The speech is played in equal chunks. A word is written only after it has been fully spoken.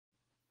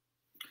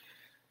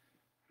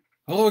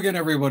Hello again,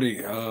 everybody.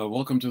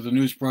 Welcome to the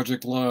News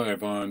Project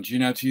Live on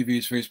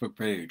GNAT-TV's Facebook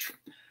page.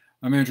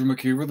 I'm Andrew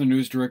McKeever, the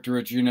news director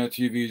at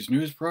GNAT-TV's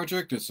News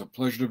Project. It's a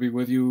pleasure to be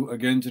with you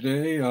again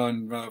today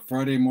on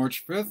Friday,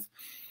 March 5th,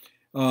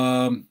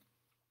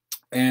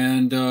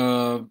 and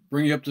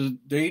bring you up to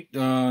date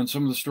on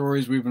some of the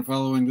stories we've been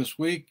following this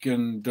week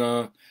and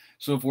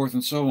so forth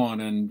and so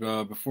on. And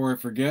before I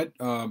forget,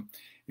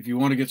 if you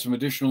want to get some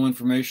additional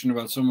information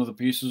about some of the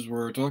pieces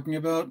we're talking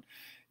about,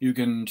 you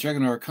can check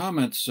in our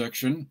comments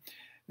section,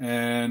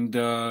 and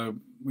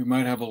we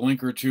might have a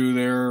link or two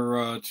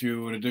there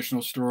to an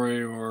additional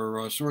story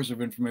or source of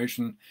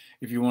information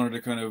if you wanted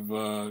to kind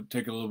of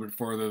take it a little bit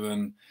farther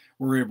than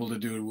we're able to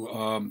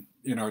do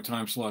in our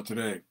time slot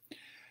today.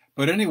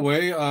 But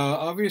anyway,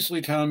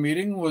 obviously town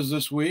meeting was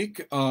this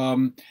week,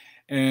 and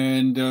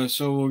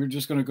so we're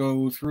just going to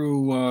go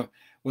through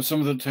what some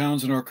of the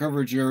towns in our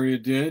coverage area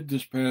did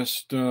this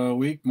past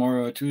week.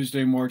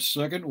 Tuesday, March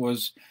 2nd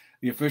was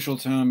the official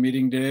town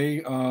meeting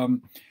day.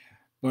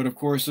 But of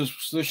course,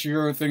 this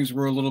year things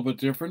were a little bit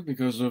different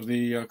because of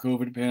the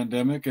COVID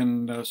pandemic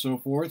and so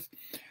forth.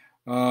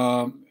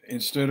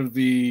 Instead of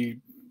the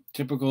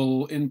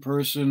typical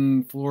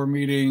in-person floor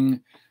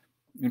meeting,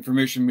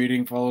 information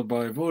meeting followed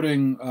by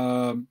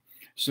voting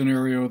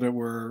scenario that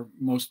we're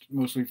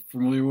mostly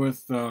familiar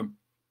with,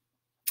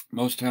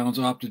 most towns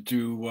opted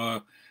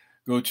to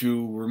go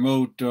to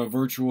remote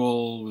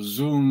virtual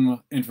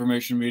Zoom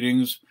information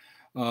meetings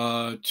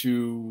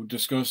to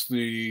discuss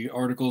the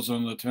articles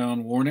on the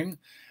town warning,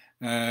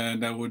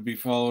 and that would be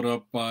followed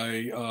up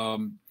by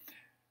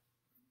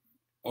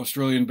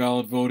Australian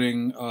ballot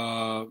voting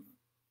not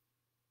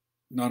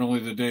only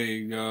the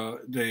day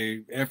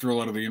after a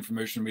lot of the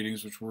information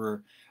meetings, which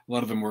were a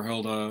lot of them were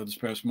held this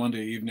past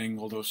Monday evening,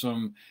 although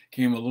some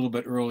came a little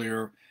bit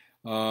earlier.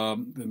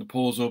 And the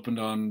polls opened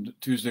on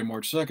Tuesday,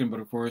 March 2nd,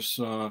 but of course,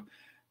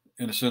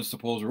 in a sense, the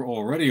polls were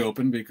already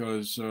open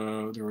because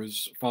there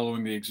was,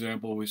 following the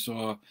example we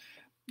saw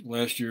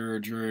last year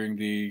during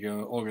the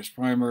August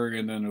primary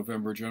and then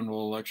November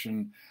general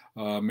election,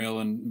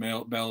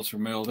 ballots were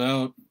mailed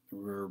out,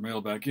 were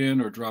mailed back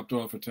in, or dropped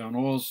off at town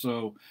halls.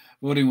 So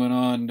voting went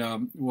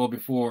on well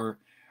before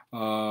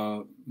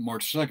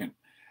March 2nd.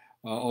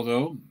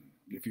 Although,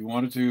 if you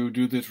wanted to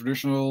do the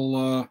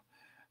traditional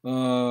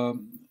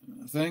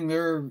thing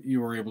there,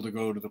 you were able to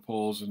go to the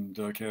polls and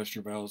cast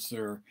your ballots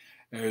there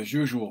as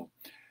usual.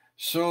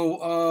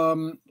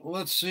 So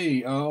let's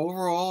see.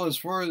 Overall, as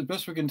far as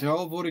best we can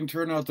tell, voting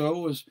turnout though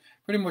was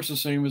pretty much the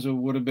same as it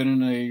would have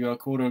been in a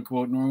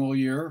quote-unquote normal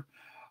year.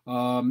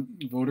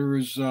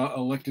 Voters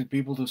elected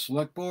people to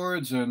select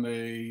boards, and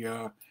they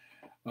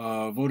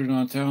voted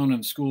on town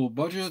and school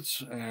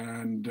budgets,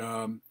 and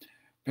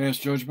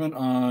passed judgment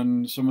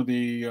on some of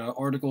the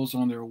articles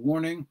on their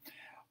warning.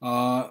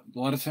 A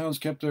lot of towns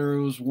kept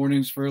those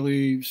warnings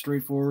fairly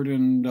straightforward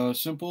and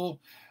simple,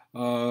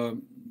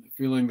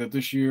 feeling that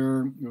this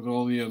year, with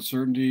all the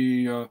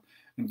uncertainty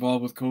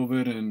involved with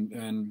COVID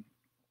and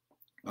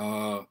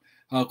how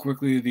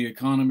quickly the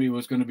economy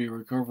was going to be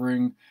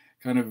recovering,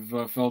 kind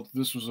of felt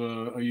this was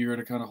a year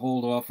to kind of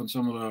hold off on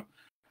some of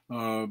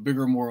the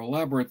bigger, more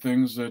elaborate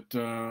things that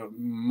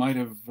might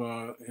have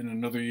in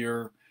another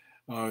year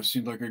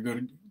seemed like a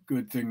good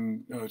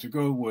thing to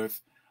go with.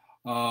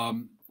 A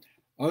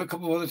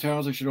couple of other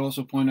towns I should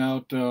also point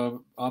out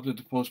opted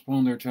to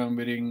postpone their town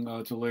meeting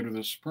to later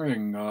this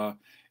spring.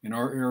 In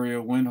our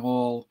area,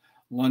 Winhall,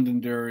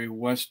 Londonderry,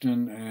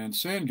 Weston, and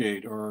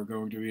Sandgate are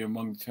going to be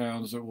among the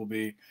towns that will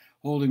be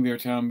holding their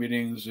town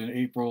meetings in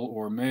April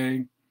or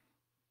May.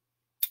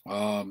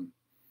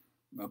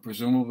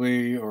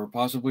 Presumably or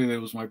possibly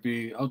those might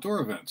be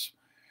outdoor events.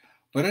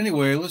 But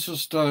anyway, let's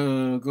just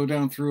go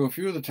down through a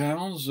few of the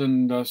towns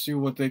and see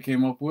what they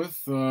came up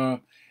with.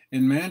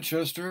 In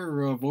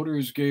Manchester,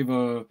 voters gave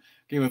a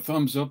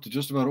thumbs up to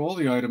just about all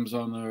the items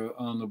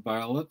on the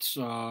ballots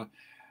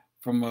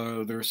from their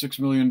almost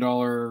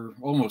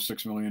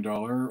 $6 million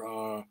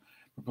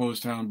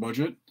proposed town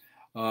budget.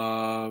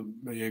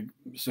 They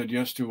said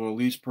yes to a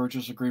lease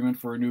purchase agreement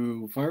for a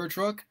new fire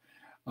truck,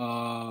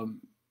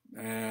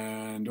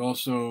 and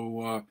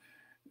also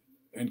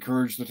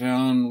encouraged the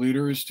town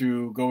leaders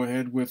to go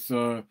ahead with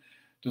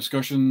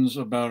discussions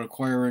about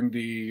acquiring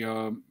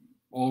the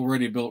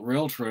already built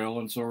rail trail,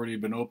 and it's already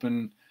been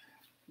open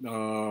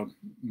more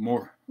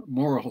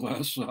or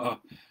less.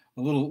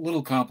 A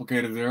little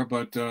complicated there,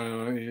 but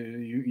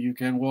you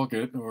can walk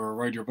it or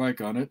ride your bike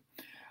on it.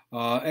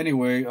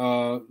 Anyway,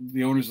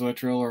 the owners of that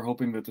trail are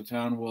hoping that the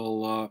town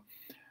will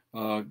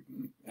and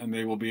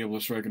they will be able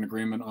to strike an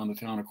agreement on the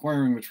town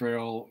acquiring the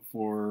trail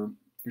for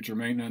future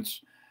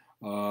maintenance.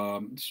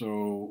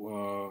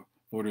 So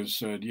voters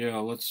said, yeah,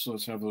 let's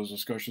have those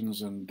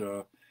discussions and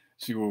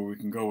see where we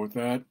can go with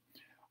that.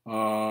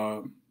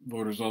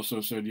 Voters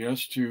also said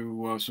yes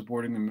to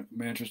supporting the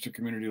Manchester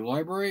Community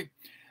Library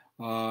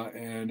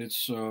and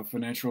its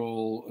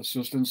financial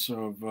assistance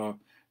of a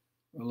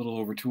little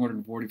over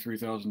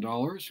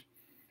 $243,000.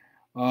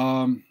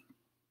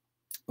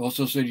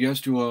 Also said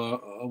yes to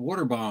a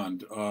water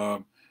bond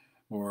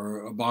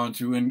or a bond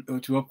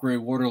to upgrade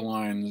water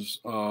lines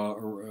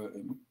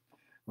around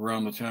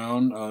the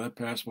town. That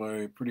passed by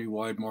a pretty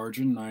wide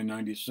margin,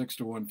 996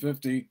 to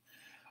 150.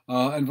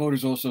 And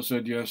voters also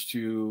said yes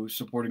to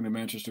supporting the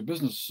Manchester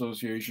Business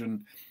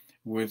Association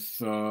with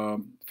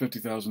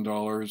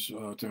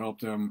 $50,000 to help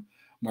them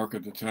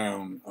market the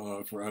town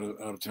for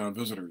out-of-town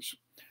visitors.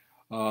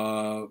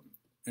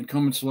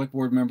 Incumbent select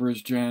board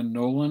members Jan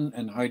Nolan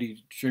and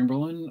Heidi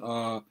Chamberlain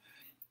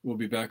will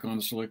be back on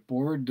the select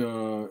board.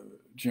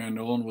 Jan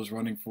Nolan was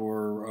running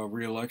for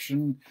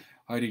re-election.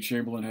 Heidi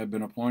Chamberlain had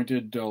been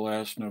appointed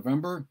last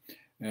November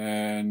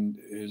and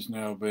is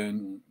now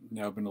been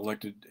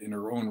elected in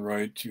her own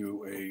right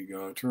to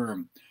a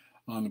term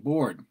on the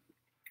board.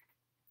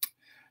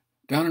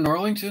 Down in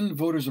Arlington,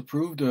 voters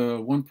approved a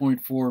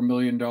 $1.4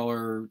 million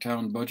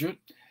town budget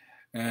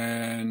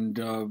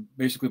and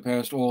basically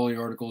passed all the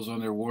articles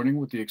on their warning,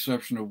 with the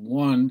exception of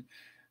one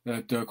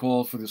that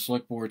called for the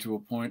select board to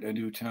appoint a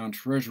new town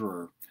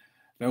treasurer.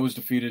 That was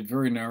defeated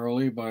very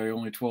narrowly by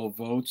only 12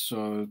 votes,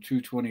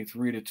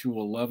 223 to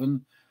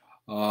 211.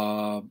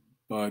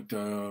 But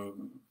the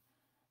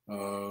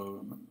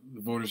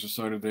voters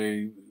decided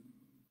they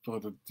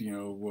thought that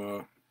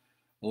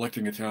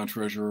electing a town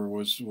treasurer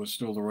was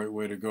still the right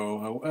way to go.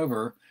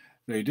 However,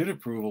 they did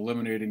approve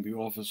eliminating the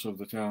office of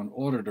the town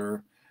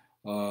auditor,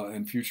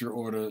 and future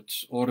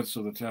audits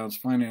of the town's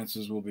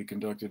finances will be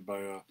conducted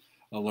by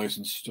a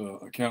licensed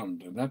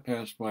accountant, and that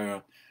passed by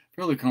a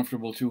fairly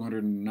comfortable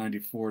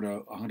 294 to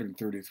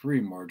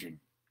 133 margin.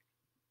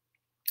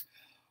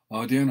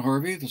 Dan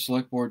Harvey, the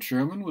select board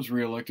chairman, was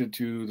reelected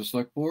to the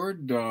select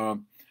board,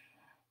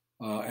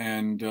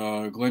 and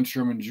Glenn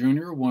Sherman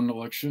Jr. won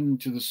election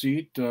to the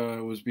seat.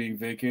 Was being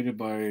vacated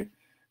by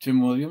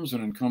Tim Williams,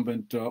 an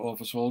incumbent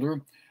office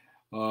holder.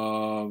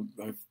 I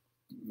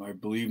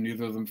believe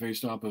neither of them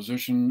faced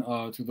opposition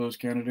to those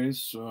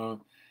candidates.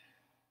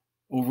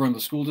 Over on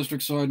the school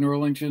district side in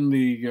Arlington,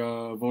 the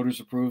voters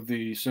approved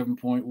the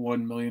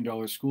 $7.1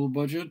 million school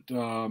budget.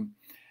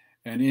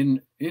 And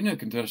in a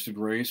contested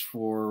race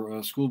for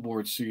a school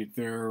board seat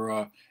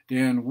there,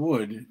 Dan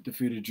Wood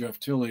defeated Jeff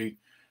Tilley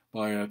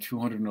by a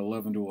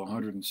 211 to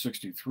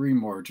 163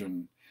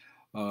 margin.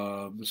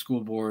 The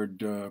school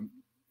board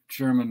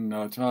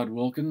chairman, Todd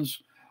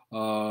Wilkins,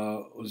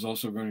 was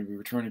also going to be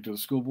returning to the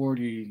school board.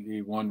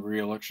 He won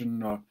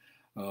re-election,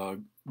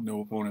 no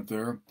opponent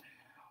there.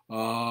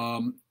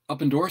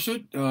 Up in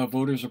Dorset,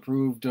 voters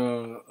approved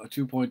a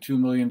 $2.2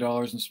 million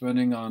in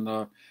spending on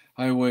the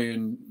highway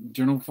and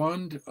general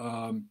fund,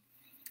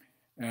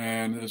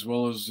 and as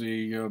well as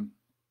a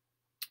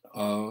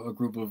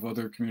group of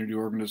other community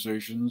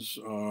organizations.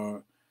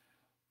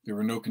 There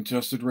were no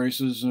contested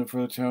races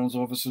for the town's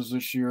offices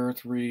this year.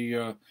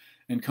 3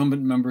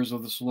 incumbent members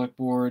of the select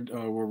board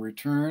were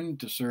returned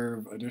to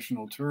serve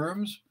additional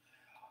terms.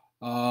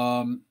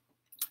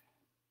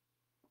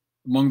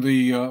 Among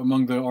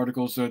the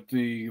articles that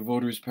the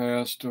voters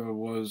passed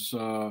was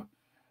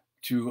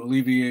to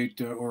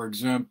alleviate or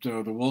exempt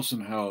the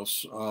Wilson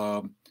House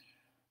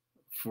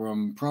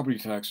from property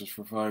taxes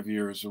for 5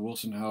 years. The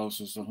Wilson House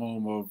is the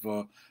home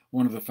of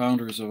one of the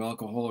founders of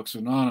Alcoholics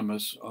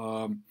Anonymous,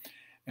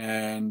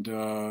 and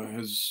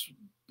has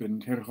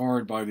been hit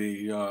hard by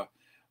the,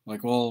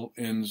 like all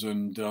inns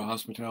and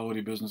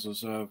hospitality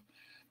businesses have,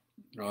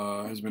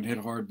 has been hit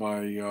hard by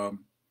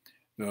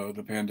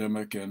the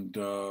pandemic, and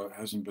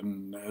hasn't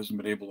been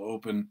able to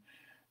open,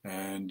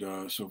 and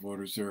so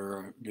voters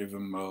there gave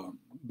them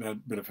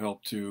that bit of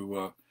help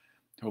to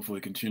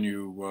hopefully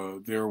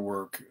continue their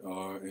work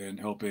in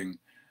helping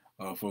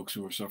folks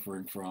who are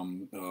suffering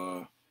from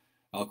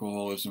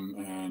alcoholism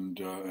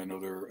and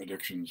other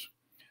addictions.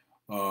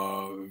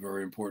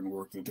 Very important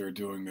work that they're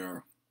doing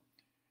there.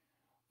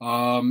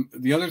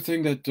 The other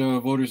thing that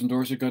voters in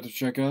Dorset got to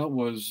check out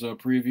was a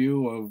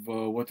preview of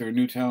what their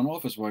new town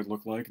office might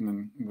look like in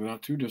the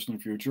not too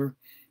distant future.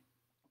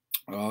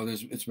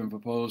 It's been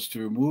proposed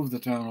to move the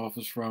town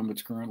office from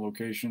its current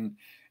location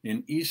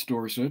in East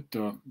Dorset,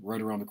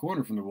 right around the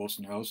corner from the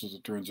Wilson House, as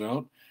it turns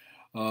out,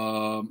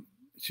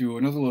 to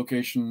another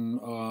location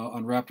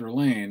on Raptor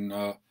Lane,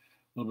 a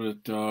little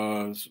bit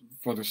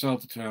further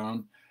south of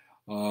town,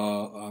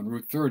 on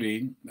Route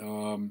 30.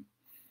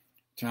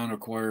 Town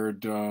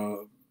acquired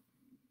a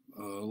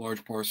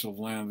large parcel of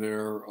land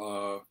there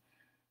a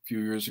few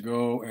years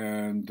ago,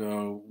 and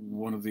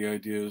one of the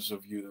ideas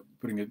of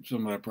putting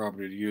some of that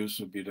property to use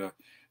would be to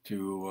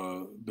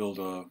build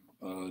a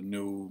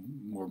new,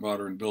 more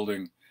modern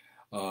building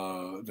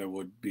that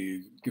would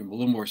give a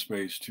little more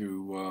space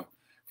for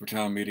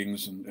town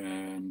meetings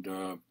and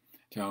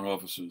town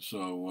offices.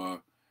 So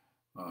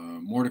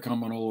more to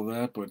come on all of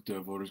that, but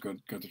voters got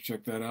to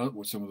check that out,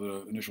 what some of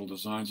the initial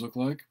designs look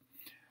like.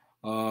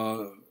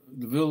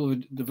 The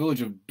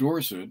village of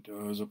Dorset,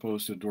 as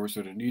opposed to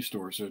Dorset and East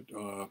Dorset,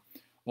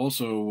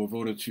 also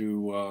voted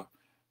to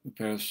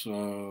pass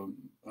a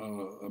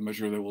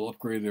measure that will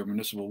upgrade their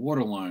municipal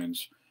water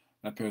lines.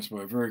 That passed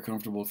by a very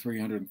comfortable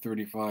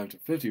 335 to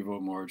 50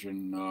 vote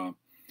margin,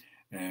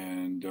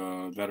 and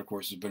that, of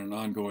course, has been an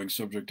ongoing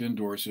subject in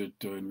Dorset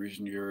in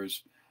recent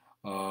years.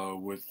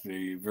 with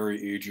the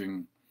very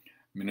aging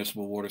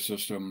municipal water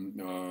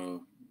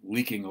system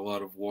leaking a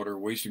lot of water,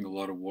 wasting a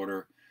lot of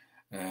water.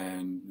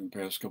 And in the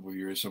past couple of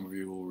years, some of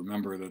you will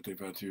remember that they've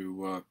had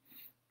to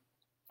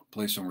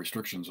place some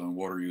restrictions on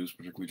water use,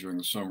 particularly during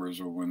the summers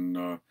or when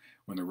the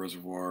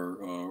reservoir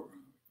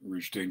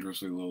reached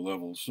dangerously low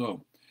levels.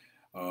 So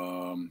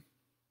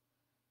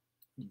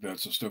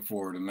that's a step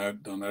forward in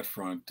on that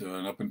front.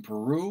 And up in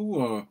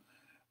Peru,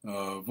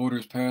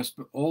 voters passed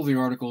all the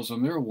articles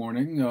on their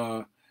warning,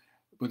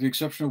 with the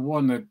exception of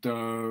one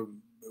that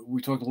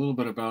we talked a little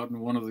bit about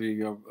in one of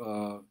the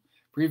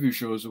preview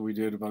shows that we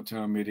did about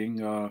town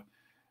meeting.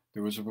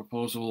 There was a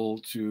proposal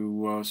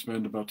to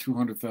spend about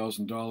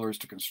 $200,000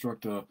 to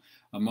construct a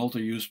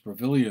multi-use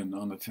pavilion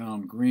on the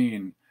town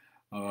green.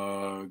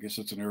 I guess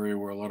it's an area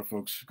where a lot of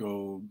folks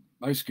go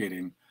ice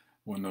skating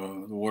when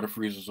the water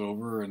freezes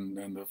over,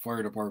 and the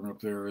fire department up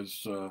there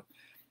is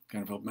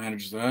kind of helped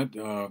manage that.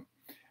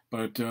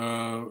 But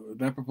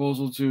that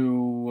proposal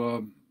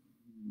to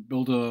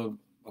build a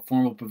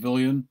formal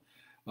pavilion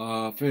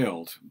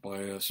failed by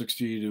a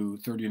 60 to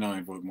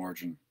 39 vote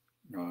margin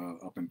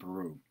up in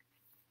Peru.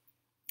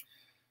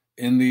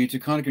 In the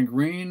Taconic and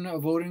Green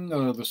voting,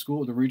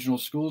 the regional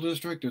school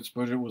district, its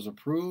budget was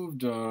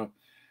approved.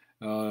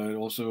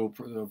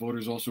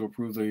 Voters also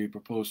approved the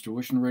proposed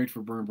tuition rate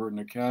for Burton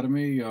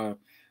Academy. It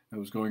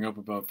was going up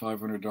about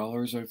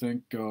 $500, I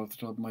think, off the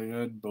top of my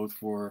head, both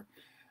for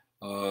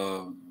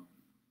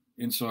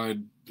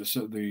inside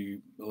the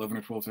 11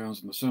 or 12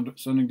 towns in the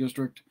sending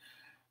district,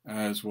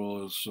 as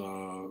well as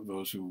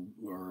those who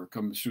are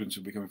students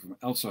who will be coming from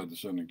outside the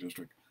sending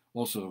district.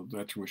 Also,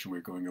 that tuition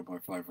rate going up by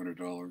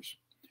 $500.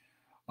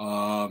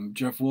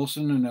 Jeff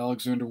Wilson and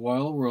Alexander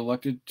Weil were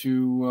elected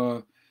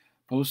to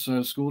post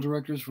as school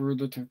directors for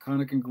the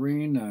Taconic and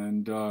Green,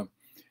 and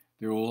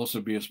there will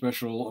also be a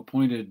special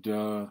appointed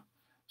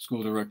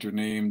school director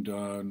named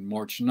on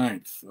March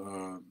 9th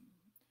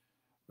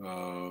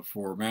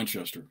for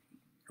Manchester.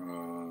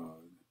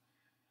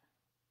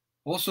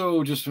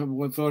 Also, just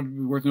what thought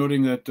worth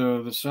noting that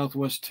the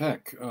Southwest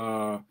Tech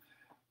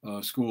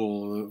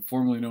school,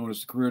 formerly known as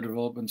the Career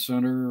Development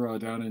Center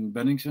down in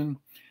Bennington,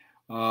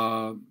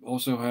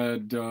 also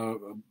had a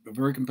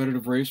very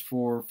competitive race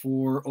for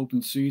 4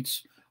 open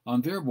seats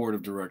on their board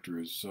of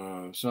directors.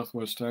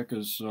 Southwest Tech,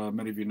 as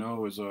many of you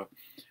know, is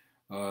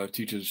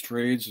teaches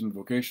trades and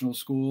vocational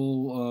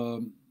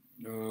school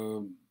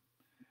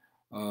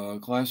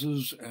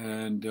classes,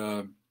 and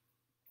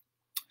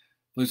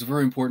plays a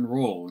very important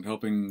role in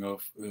helping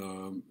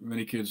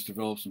many kids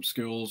develop some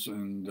skills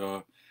and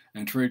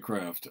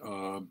tradecraft.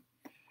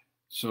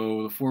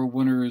 So the 4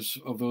 winners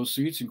of those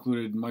seats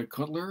included Mike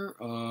Cutler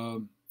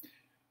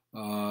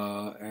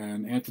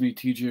and Anthony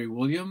T.J.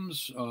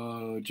 Williams,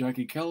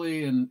 Jackie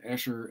Kelly, and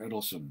Asher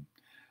Edelson.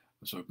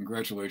 So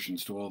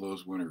congratulations to all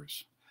those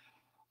winners.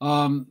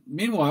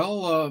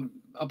 Meanwhile,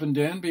 up in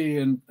Danby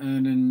and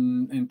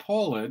in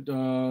Paulet,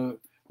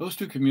 those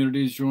 2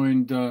 communities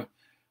joined, I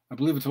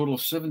believe, a total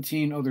of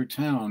 17 other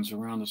towns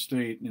around the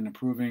state in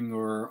approving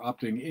or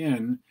opting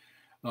in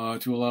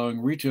to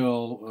allowing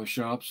retail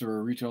shops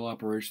or retail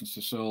operations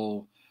to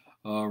sell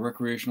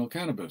recreational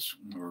cannabis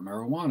or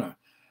marijuana.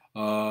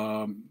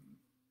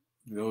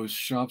 Those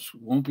shops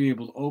won't be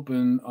able to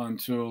open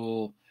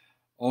until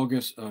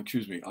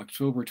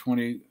October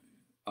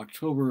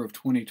of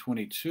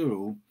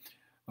 2022,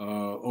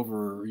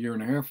 over a year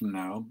and a half from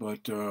now.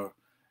 But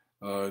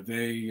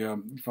they,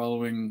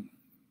 following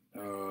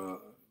an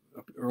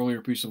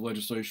earlier piece of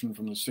legislation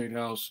from the State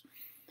House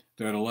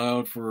that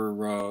allowed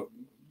for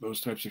those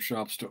types of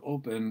shops to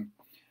open,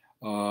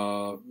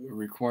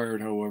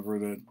 required, however,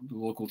 that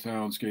local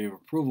towns gave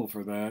approval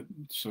for that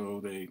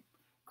so they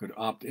could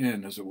opt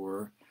in, as it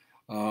were.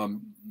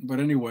 But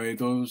anyway,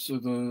 those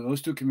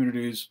 2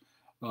 communities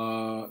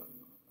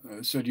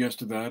said yes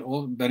to that.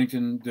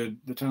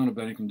 The town of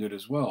Bennington did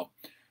as well.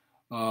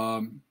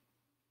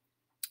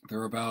 There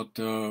are about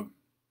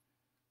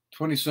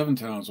 27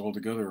 towns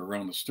altogether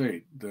around the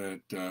state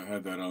that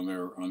had that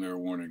on their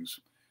warnings.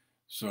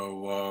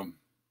 So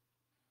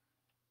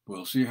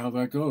we'll see how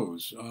that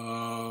goes.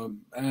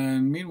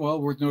 And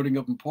meanwhile, worth noting,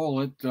 up in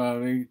Paulet,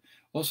 they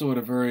also had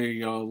a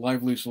very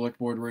lively select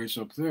board race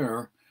up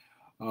there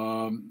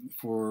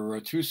for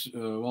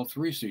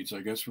 3 seats,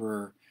 I guess,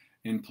 were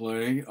in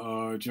play.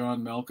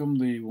 John Malcolm,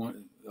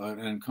 an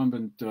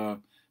incumbent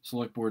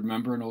select board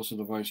member and also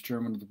the vice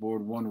chairman of the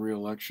board, won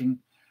re-election,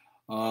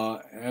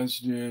 as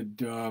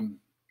did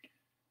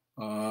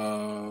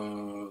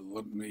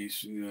let me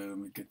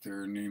get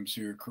their names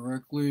here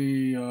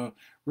correctly.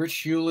 Rich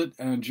Hewlett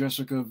and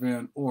Jessica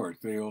Van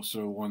Ort. They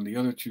also won the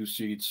other 2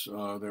 seats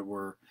that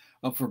were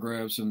up for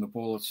grabs in the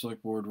Paulet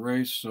Select Board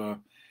race,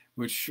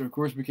 which of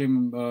course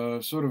became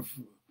sort of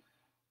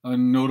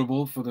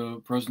notable for the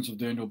presence of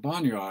Daniel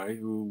Banyai,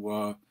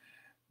 who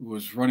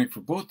was running for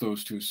both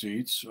those 2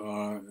 seats.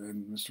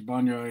 And Mr.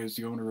 Banyai is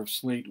the owner of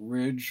Slate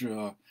Ridge,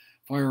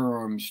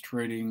 firearms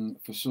trading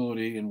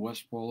facility in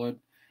West Paulet.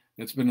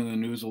 It's been in the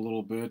news a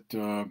little bit.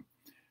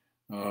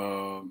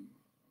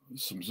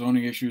 some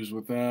zoning issues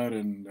with that,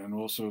 and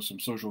also some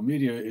social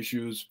media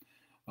issues.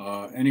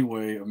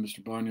 Anyway,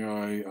 Mr.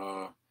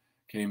 Banyai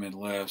came in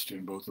last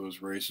in both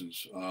those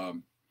races.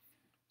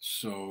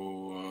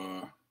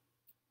 So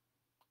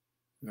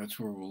that's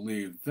where we'll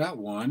leave that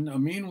one.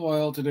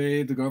 Meanwhile,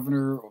 today the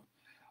governor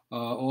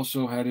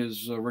also had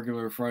his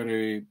regular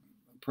Friday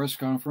press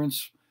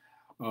conference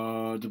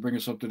to bring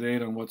us up to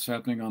date on what's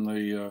happening on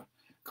the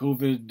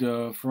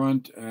COVID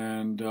front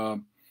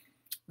and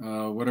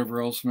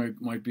whatever else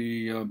might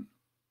be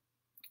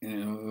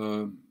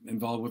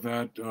involved with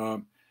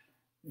that.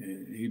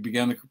 He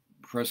began the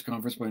press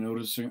conference by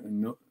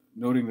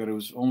noting that it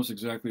was almost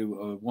exactly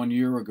 1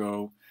 year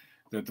ago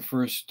that the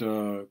first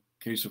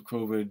case of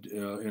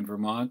COVID in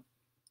Vermont,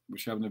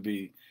 which happened to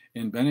be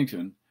in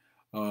Bennington,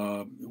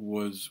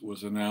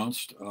 was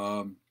announced.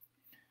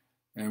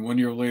 And 1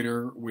 year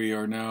later, we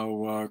are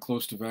now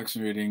close to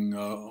vaccinating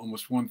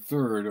almost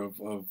 1/3 of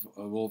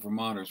all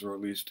Vermonters, or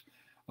at least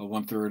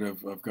 1/3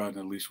 have gotten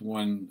at least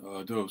one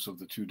dose of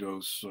the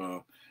two-dose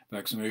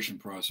vaccination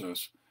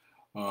process.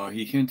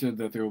 He hinted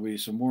that there will be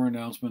some more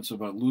announcements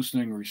about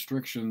loosening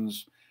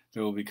restrictions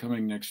that will be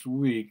coming next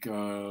week.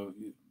 About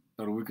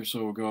a week or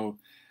so ago,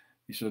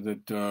 he said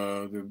that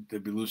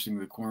they'd be loosening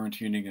the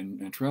quarantining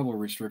and travel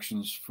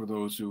restrictions for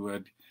those who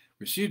had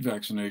received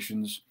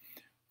vaccinations,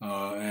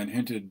 and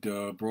hinted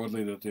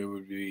broadly that there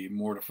would be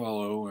more to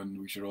follow, and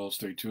we should all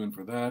stay tuned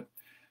for that.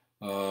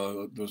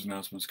 Those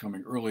announcements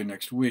coming early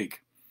next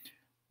week.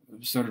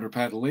 Senator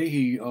Pat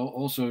Leahy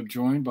also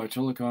joined by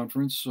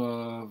teleconference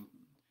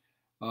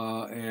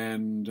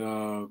and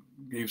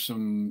gave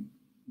some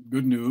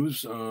good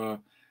news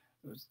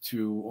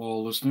to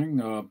all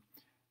listening.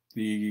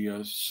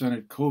 The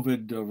Senate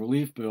COVID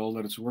relief bill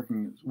that it's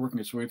working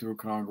its way through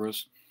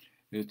Congress.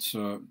 It's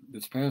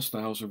passed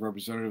the House of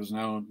Representatives,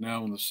 now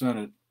in the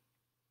Senate.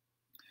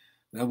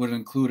 That would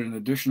include an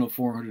additional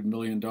 $400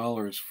 million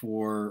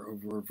for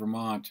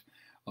Vermont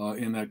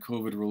in that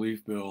COVID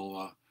relief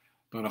bill.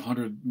 About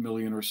 $100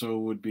 million or so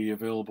would be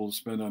available to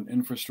spend on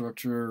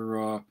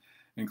infrastructure,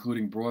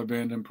 including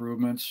broadband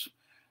improvements,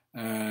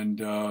 and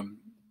about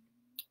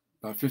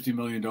 $50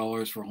 million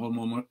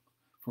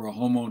for a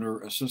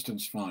homeowner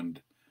assistance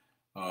fund.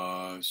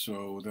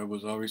 So that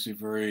was obviously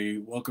very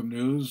welcome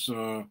news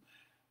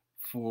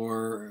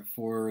for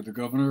the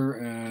governor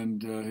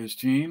and his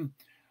team.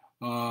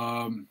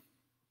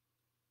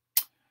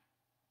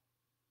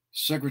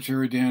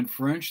 Secretary Dan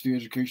French, the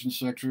Education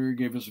Secretary,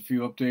 gave us a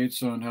few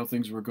updates on how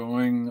things were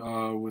going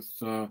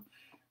with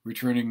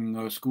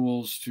returning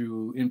schools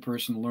to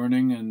in-person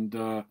learning,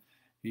 and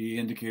he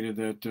indicated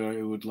that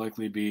it would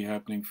likely be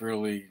happening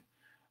fairly,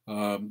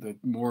 that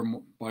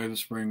more by the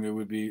spring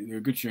there's a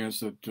good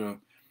chance that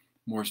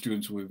more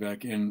students will be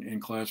back in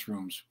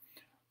classrooms.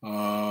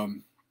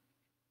 And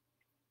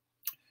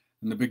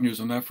the big news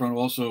on that front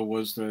also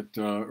was that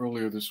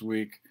earlier this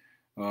week,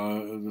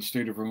 the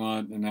state of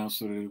Vermont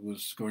announced that it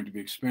was going to be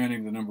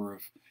expanding the number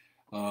of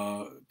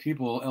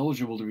people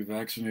eligible to be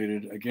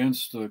vaccinated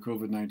against the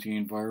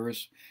COVID-19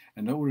 virus,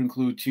 and that would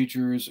include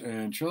teachers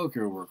and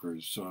childcare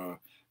workers.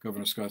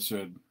 Governor Scott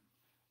said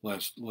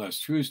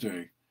last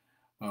Tuesday.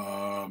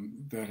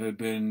 That had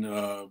been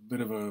a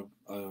bit of a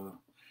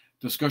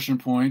discussion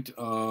point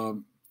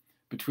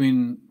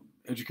between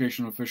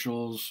education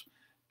officials,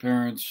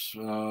 parents,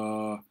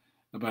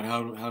 about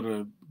how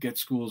to get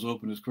schools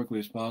open as quickly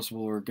as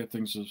possible, or get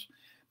things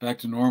back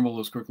to normal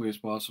as quickly as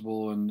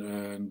possible,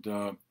 and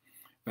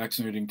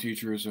vaccinating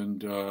teachers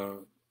and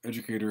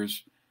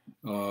educators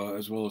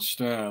as well as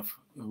staff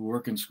who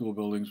work in school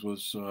buildings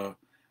was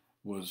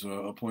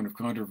a point of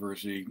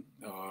controversy,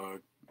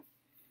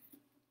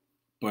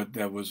 but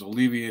that was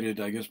alleviated,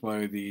 I guess,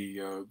 by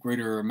the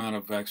greater amount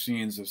of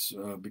vaccines that's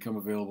become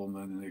available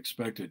than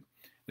expected.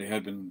 They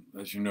had been,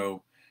 as you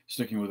know,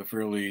 sticking with a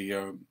fairly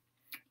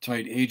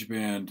tight age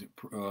band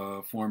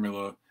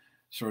formula,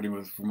 starting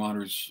with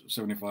Vermonters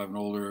 75 and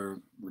older,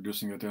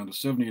 reducing it down to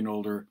 70 and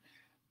older,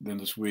 then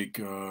this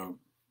week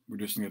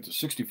reducing it to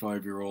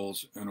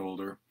 65-year-olds and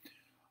older.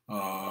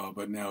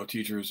 But now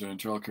teachers and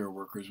childcare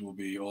workers will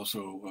be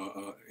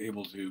also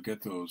able to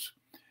get those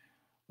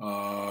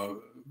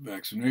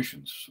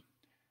vaccinations.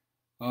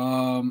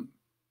 On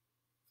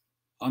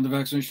the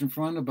vaccination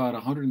front, about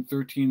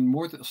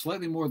 113,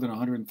 slightly more than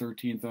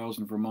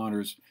 113,000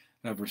 Vermonters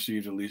have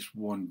received at least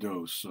one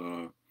dose,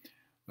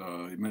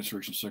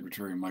 Administration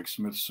Secretary Mike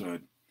Smith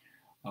said.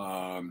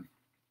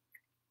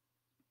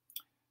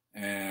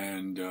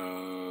 And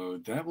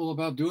that will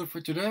about do it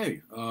for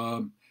today.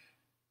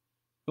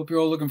 Hope you're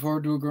all looking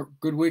forward to a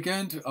good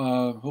weekend.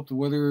 Hope the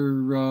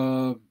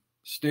weather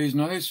stays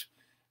nice,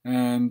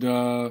 and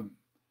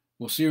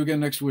we'll see you again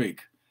next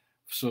week.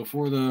 So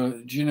for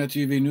the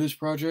GNAT-TV News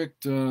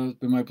Project, it's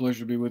been my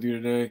pleasure to be with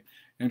you today.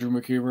 Andrew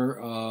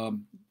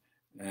McKeever,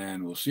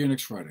 and we'll see you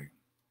next Friday.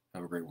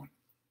 Have a great one.